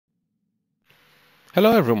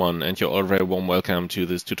Hello everyone, and you're all very warm welcome to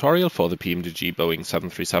this tutorial for the PMDG Boeing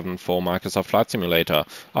 737 for Microsoft Flight Simulator.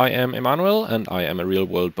 I am Emmanuel, and I am a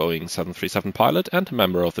real-world Boeing 737 pilot and a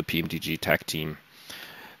member of the PMDG tech team.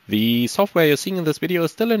 The software you're seeing in this video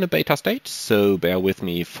is still in a beta state, so bear with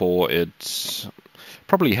me for it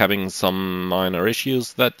probably having some minor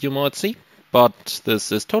issues that you might see, but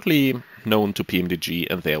this is totally known to PMDG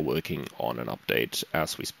and they are working on an update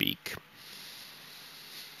as we speak.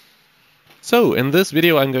 So in this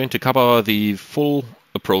video I'm going to cover the full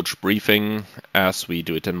approach briefing as we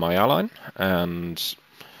do it in my airline, and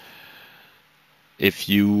if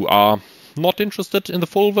you are not interested in the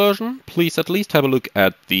full version, please at least have a look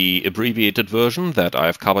at the abbreviated version that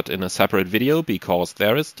I've covered in a separate video, because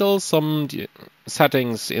there is still some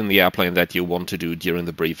settings in the airplane that you want to do during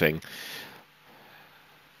the briefing.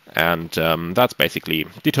 And that's basically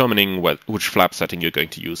determining which flap setting you're going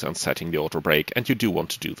to use and setting the auto brake, and you do want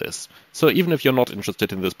to do this. So even if you're not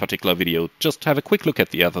interested in this particular video, just have a quick look at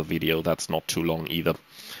the other video, that's not too long either,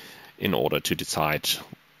 in order to decide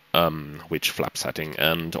which flap setting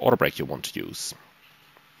and auto brake you want to use.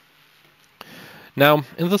 Now,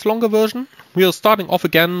 in this longer version, we are starting off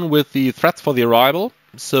again with the threats for the arrival,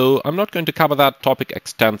 so I'm not going to cover that topic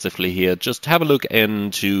extensively here, just have a look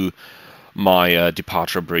into my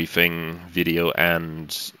departure briefing video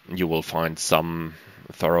and you will find some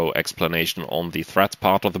thorough explanation on the threats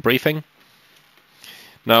part of the briefing.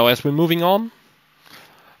 Now, as we're moving on,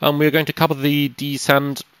 we're going to cover the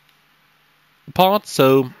descent part.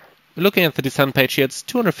 So looking at the descent page here, it's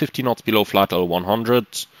 250 knots below flight level 100,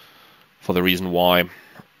 for the reason why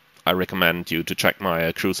I recommend you to check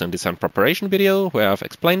my cruise and descent preparation video where I've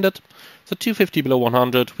explained it. So 250 below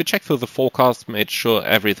 100, we checked through the forecast, made sure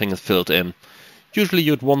everything is filled in. Usually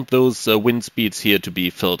you'd want those wind speeds here to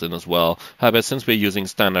be filled in as well. However, since we're using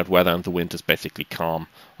standard weather and the wind is basically calm,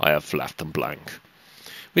 I have left them blank.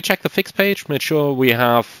 We checked the fixed page, made sure we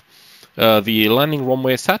have the landing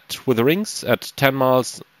runway set with the rings at 10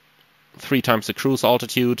 miles, 3 times the cruise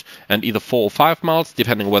altitude, and either 4 or 5 miles,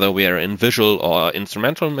 depending whether we are in visual or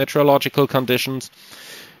instrumental meteorological conditions.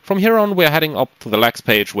 From here on, we're heading up to the legs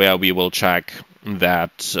page where we will check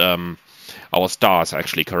that our star is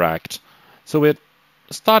actually correct. So we're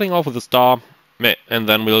starting off with the star, and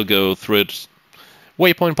then we'll go through it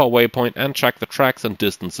waypoint by waypoint and check the tracks and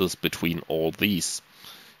distances between all these.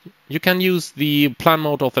 You can use the plan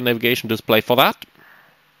mode of the navigation display for that.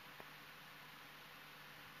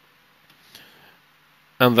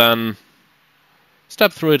 And then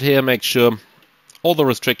step through it here, make sure all the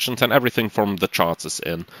restrictions and everything from the charts is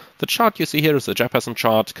in. The chart you see here is a Jefferson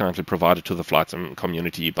chart currently provided to the flight sim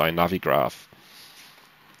community by Navigraph.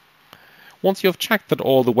 Once you've checked that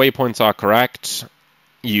all the waypoints are correct,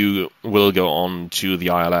 you will go on to the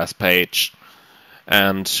ILS page.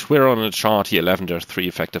 And we're on a chart here, 11-3,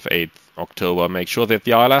 effective 8th October. Make sure that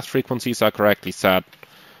the ILS frequencies are correctly set,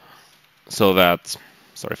 so that,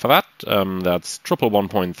 sorry for that, that's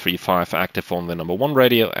 111.35 active on the number 1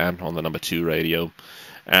 radio and on the number 2 radio.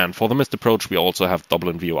 And for the missed approach, we also have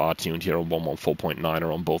Dublin VOR tuned here on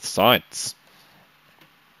 114.9 on both sides.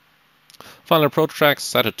 Final approach tracks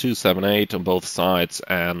set at 278 on both sides,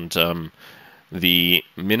 and the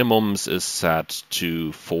minimums is set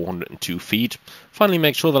to 402 feet. Finally,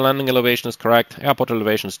 make sure the landing elevation is correct. Airport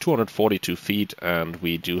elevation is 242 feet, and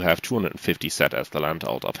we do have 250 set as the land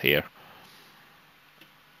out of here.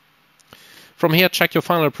 From here, check your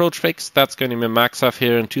final approach fix. That's going to be MSFS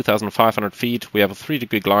here in 2,500 feet. We have a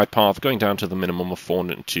 3-degree glide path going down to the minimum of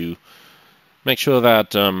 402. Make sure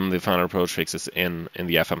that the final approach fix is in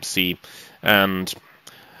the FMC. And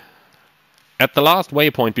at the last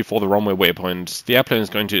waypoint before the runway waypoint, the airplane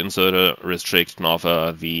is going to insert a restriction of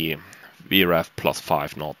the VREF plus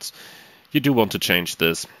 5 knots. You do want to change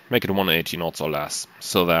this, make it 180 knots or less,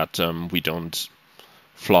 so that we don't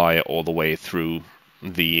fly all the way through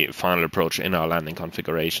the final approach in our landing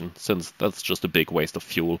configuration, since that's just a big waste of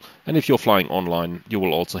fuel. And if you're flying online, you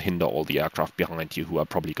will also hinder all the aircraft behind you who are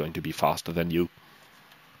probably going to be faster than you.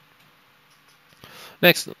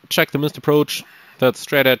 Next, check the missed approach. That's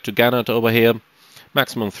straight ahead to Gannett over here.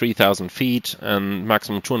 Maximum 3,000 feet and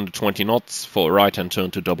maximum 220 knots for a right-hand turn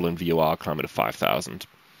to Dublin VOR, climate of 5,000.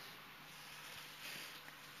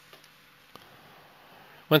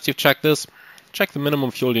 Once you've checked this, check the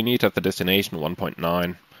minimum fuel you need at the destination,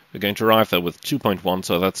 1.9. We're going to arrive there with 2.1,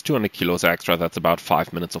 so that's 200 kilos extra. That's about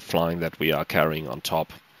 5 minutes of flying that we are carrying on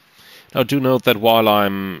top. Now do note that while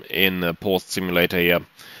I'm in a post simulator here,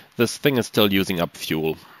 this thing is still using up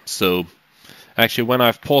fuel. So actually when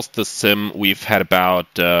I've paused the sim, we've had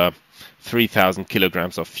about 3,000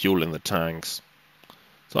 kilograms of fuel in the tanks.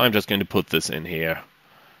 So I'm just going to put this in here.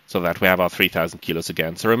 so that we have our 3,000 kilos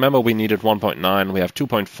again. So remember, we needed 1.9, we have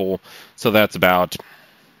 2.4, so that's about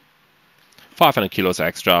 500 kilos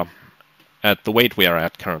extra at the weight we are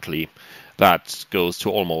at currently. That goes to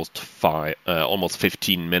almost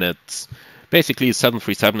 15 minutes. Basically,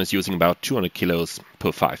 737 is using about 200 kilos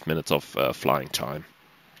per 5 minutes of flying time.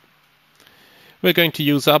 We're going to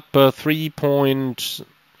use up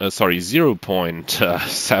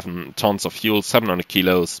 0.7 tons of fuel, 700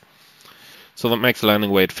 kilos. So that makes the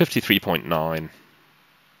landing weight 53.9. I'm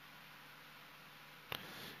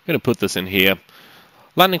going to put this in here.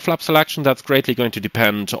 Landing flap selection, that's greatly going to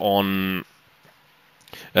depend on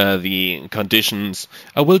the conditions.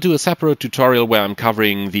 I will do a separate tutorial where I'm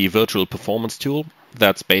covering the virtual performance tool.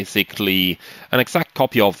 That's basically an exact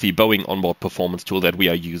copy of the Boeing onboard performance tool that we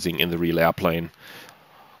are using in the real airplane.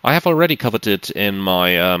 I have already covered it in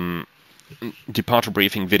my departure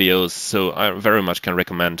briefing videos, so I very much can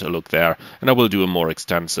recommend a look there, and I will do a more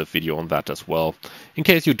extensive video on that as well. In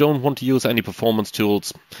case you don't want to use any performance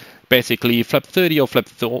tools, basically flap 30 or flap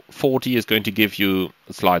 40 is going to give you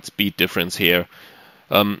a slight speed difference here.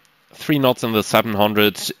 3 knots in the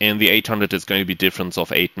 700, in the 800 is going to be a difference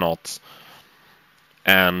of 8 knots.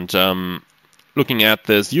 And looking at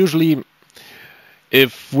this, usually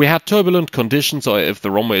if we had turbulent conditions or if the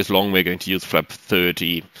runway is long, we're going to use flap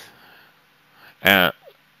 30. And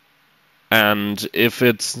if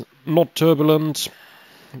it's not turbulent,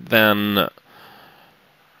 then,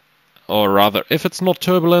 or rather, if it's not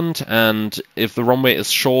turbulent and if the runway is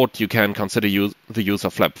short, you can consider the use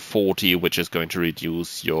of flap 40, which is going to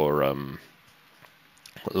reduce your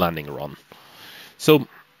landing run. So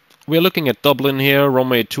we're looking at Dublin here,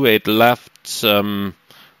 runway 28 left.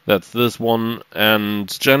 That's this one, and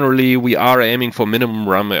generally we are aiming for minimum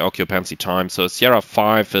runway occupancy time, so Sierra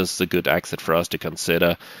 5 is a good exit for us to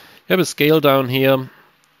consider. You have a scale down here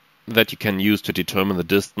that you can use to determine the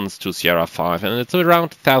distance to Sierra 5, and it's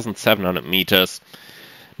around 1,700 meters.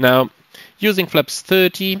 Now, using flaps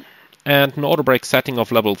 30 and an auto brake setting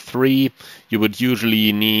of level 3, you would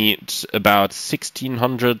usually need about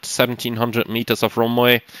 1,600, 1,700 meters of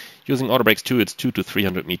runway. Using auto brakes 2, it's 200 to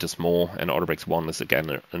 300 meters more, and auto brakes 1 is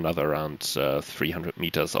again another around 300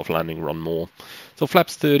 meters of landing run more. So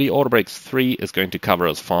flaps 30, auto brakes 3 is going to cover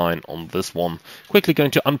us fine on this one. Quickly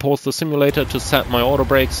going to unpause the simulator to set my auto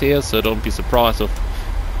brakes here, so don't be surprised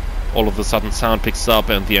if all of a sudden sound picks up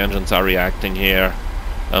and the engines are reacting here.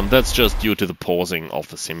 That's just due to the pausing of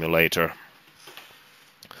the simulator.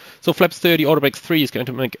 So flaps 30, auto brakes 3 is going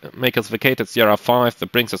to make us vacate at Sierra 5.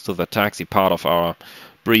 That brings us to the taxi part of our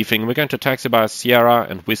briefing. We're going to taxi by Sierra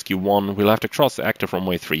and Whiskey 1. We'll have to cross the active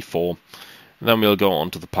runway 34. And then we'll go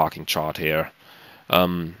on to the parking chart here.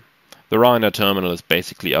 The Ryanair terminal is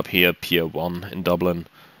basically up here, Pier 1 in Dublin.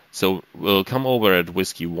 So we'll come over at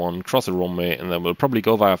Whiskey 1, cross the runway, and then we'll probably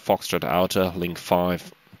go via Foxtrot Outer, Link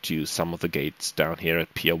 5, to some of the gates down here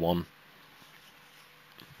at Pier 1.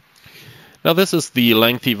 Now this is the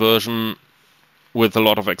lengthy version with a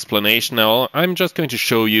lot of explanation. Now I'm just going to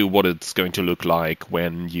show you what it's going to look like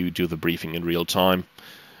when you do the briefing in real time.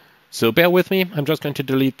 So bear with me, I'm just going to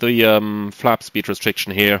delete the flap speed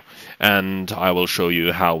restriction here, and I will show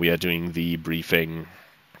you how we are doing the briefing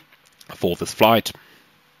for this flight.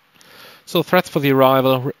 So threats for the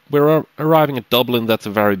arrival. We're arriving at Dublin. That's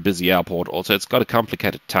a very busy airport. Also, it's got a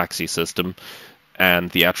complicated taxi system, and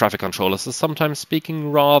the air traffic controllers are sometimes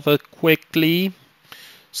speaking rather quickly.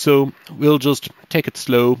 So we'll just take it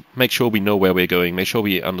slow, make sure we know where we're going, make sure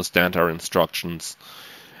we understand our instructions,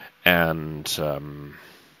 and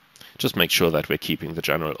just make sure that we're keeping the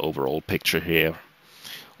general overall picture here.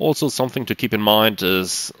 Also, something to keep in mind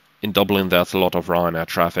is in Dublin there's a lot of Ryanair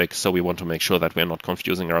traffic, so we want to make sure that we're not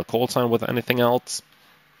confusing our call sign with anything else.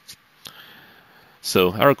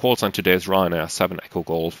 So our call sign today is Ryanair 7 Echo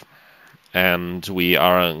Golf, and we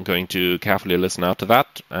are going to carefully listen out to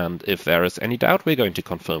that, and if there is any doubt, we're going to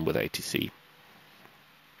confirm with ATC.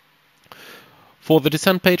 For the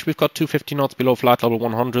descent page, we've got 250 knots below flight level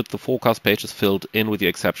 100. The forecast page is filled in with the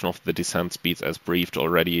exception of the descent speeds as briefed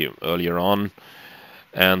already earlier on.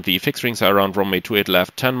 And the fixed rings are around runway 28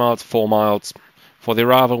 left, 10 miles, 4 miles. For the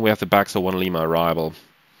arrival, we have the Baxter 1 Lima arrival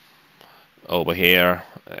over here.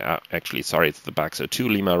 Actually, sorry, it's the Baxter 2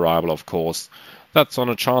 Lima arrival, of course. That's on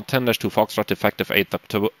a chart 10-2 Foxtrot, effective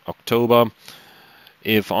 8th October.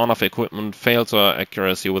 If RNAV equipment fails or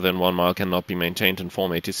accuracy within 1 mile cannot be maintained,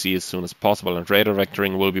 inform ATC as soon as possible and radar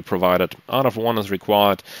vectoring will be provided. RNAV 1 is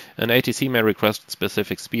required, and ATC may request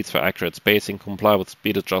specific speeds for accurate spacing, comply with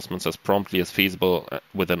speed adjustments as promptly as feasible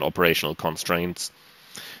within operational constraints.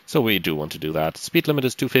 So we do want to do that. Speed limit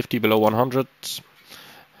is 250 below 100.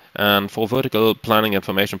 And for vertical planning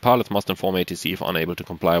information, pilots must inform ATC if unable to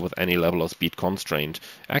comply with any level of speed constraint.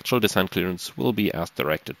 Actual descent clearance will be as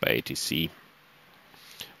directed by ATC.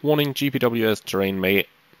 Warning: GPWS terrain may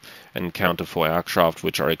encounter for aircraft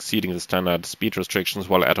which are exceeding the standard speed restrictions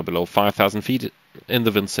while at or below 5,000 feet in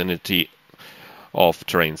the vicinity of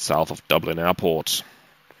terrain south of Dublin Airport.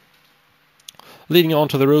 Leading on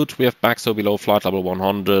to the route, we have backstow below flight level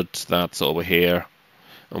 100, that's over here.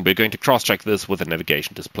 And we're going to cross-check this with the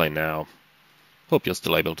navigation display now. Hope you're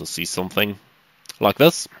still able to see something like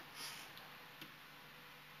this.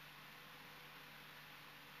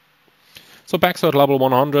 So backstow at level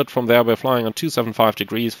 100, from there we're flying on 275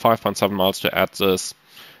 degrees, 5.7 miles to Atzis.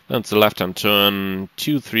 Then it's a left-hand turn,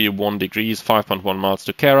 231 degrees, 5.1 miles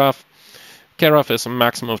to Caraf. Caraf is a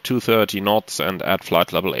maximum of 230 knots and at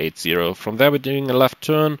flight level 80. From there we're doing a left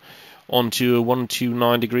turn onto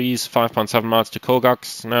 129 degrees, 5.7 miles to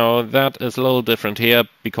Kogax. Now that is a little different here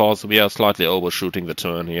because we are slightly overshooting the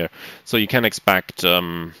turn here. So you can expect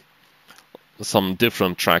some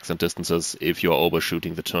different tracks and distances if you are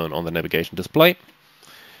overshooting the turn on the navigation display.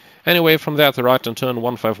 Anyway, from there the right-hand turn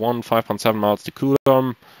 151, 5.7 miles to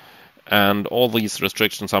Coulomb. And all these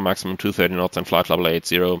restrictions are maximum 230 knots and flight level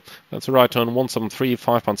 80. That's a right turn 173,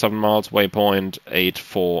 5.7 miles, waypoint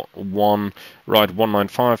 841. Right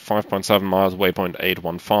 195, 5.7 miles, waypoint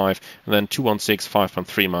 815. And then 216,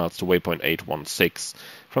 5.3 miles to waypoint 816.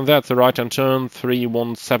 From there, it's a right-hand turn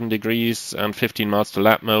 317 degrees and 15 miles to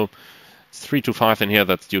Latmo. It's 325 in here,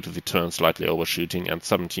 that's due to the turn slightly overshooting, and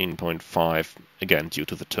 17.5 again due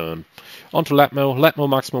to the turn. On to Latmo. Latmo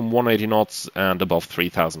maximum 180 knots and above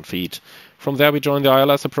 3,000 feet. From there we join the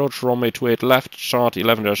ILS approach, runway 28 left, chart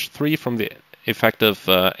 11-3 from the effective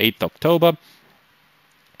 8th October.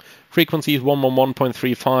 Frequency is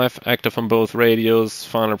 111.35, active on both radios,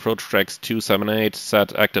 final approach tracks 278,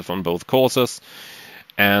 set active on both courses,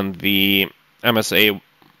 and the MSA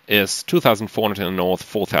is 2,400 in the north,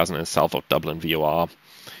 4,000 in the south of Dublin VOR.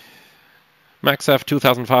 Max F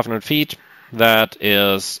 2,500 feet, that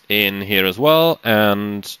is in here as well,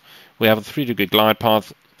 and we have a 3-degree glide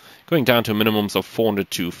path going down to minimums of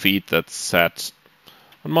 402 feet. That's set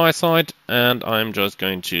on my side, and I'm just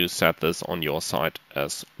going to set this on your side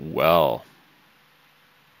as well.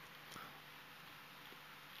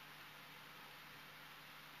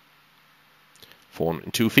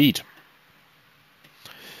 (402 feet).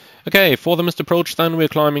 Okay, for the missed approach then, we're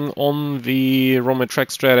climbing on the runway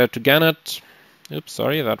track straight out to Gannett. Oops,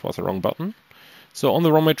 sorry, that was the wrong button. So on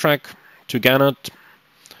the runway track to Gannett,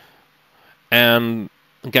 and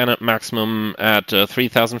Gannett maximum at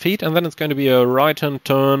 3,000 feet, and then it's going to be a right-hand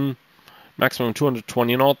turn, maximum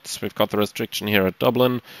 220 knots. We've got the restriction here at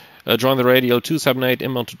Dublin. Join the radial 278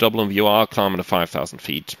 inbound to Dublin VOR, climb at 5,000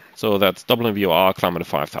 feet. So that's Dublin VOR, climb at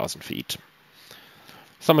 5,000 feet.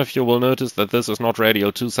 Some of you will notice that this is not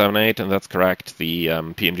radial 278, and that's correct. The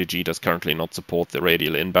PMDG does currently not support the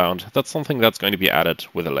radial inbound. That's something that's going to be added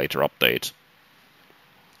with a later update.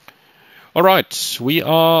 Alright, we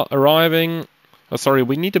are arriving... sorry,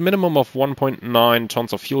 we need a minimum of 1.9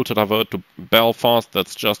 tons of fuel to divert to Belfast.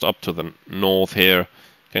 That's just up to the north here. You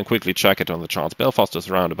can quickly check it on the charts. Belfast is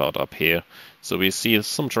around about up here. So we see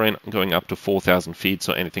some terrain going up to 4,000 feet,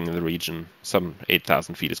 so anything in the region,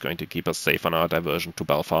 8,000 feet is going to keep us safe on our diversion to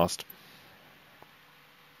Belfast.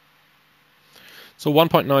 So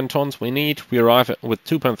 1.9 tons we need. We arrive with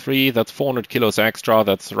 2.3, that's 400 kilos extra,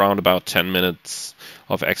 that's around about 10 minutes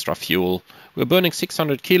of extra fuel. We're burning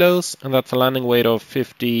 600 kilos, and that's a landing weight of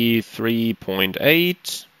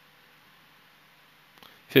 53.8.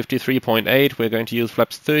 53.8, we're going to use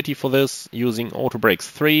flaps 30 for this, using auto brakes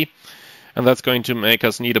 3. And that's going to make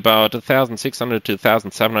us need about 1,600 to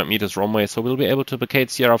 1,700 meters runway. So we'll be able to vacate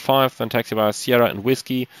Sierra 5, then taxi via Sierra and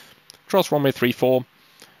Whiskey, cross runway 34.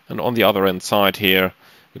 And on the other end side here,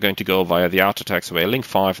 we're going to go via the outer taxiway Link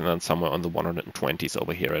 5, and then somewhere on the 120s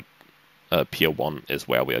over here at Pier 1 is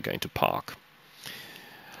where we are going to park.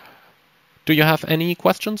 Do you have any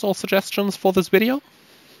questions or suggestions for this video?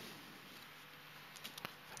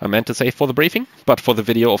 I meant to say for the briefing, but for the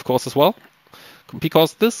video of course as well,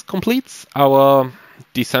 because this completes our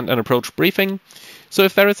descent and approach briefing. So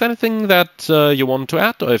if there is anything that you want to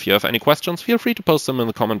add, or if you have any questions, feel free to post them in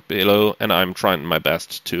the comment below, and I'm trying my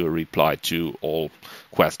best to reply to all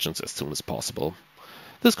questions as soon as possible.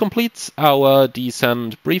 This completes our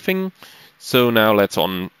descent briefing, so now let's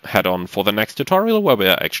head on for the next tutorial, where we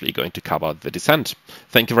are actually going to cover the descent.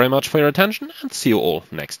 Thank you very much for your attention, and see you all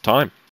next time.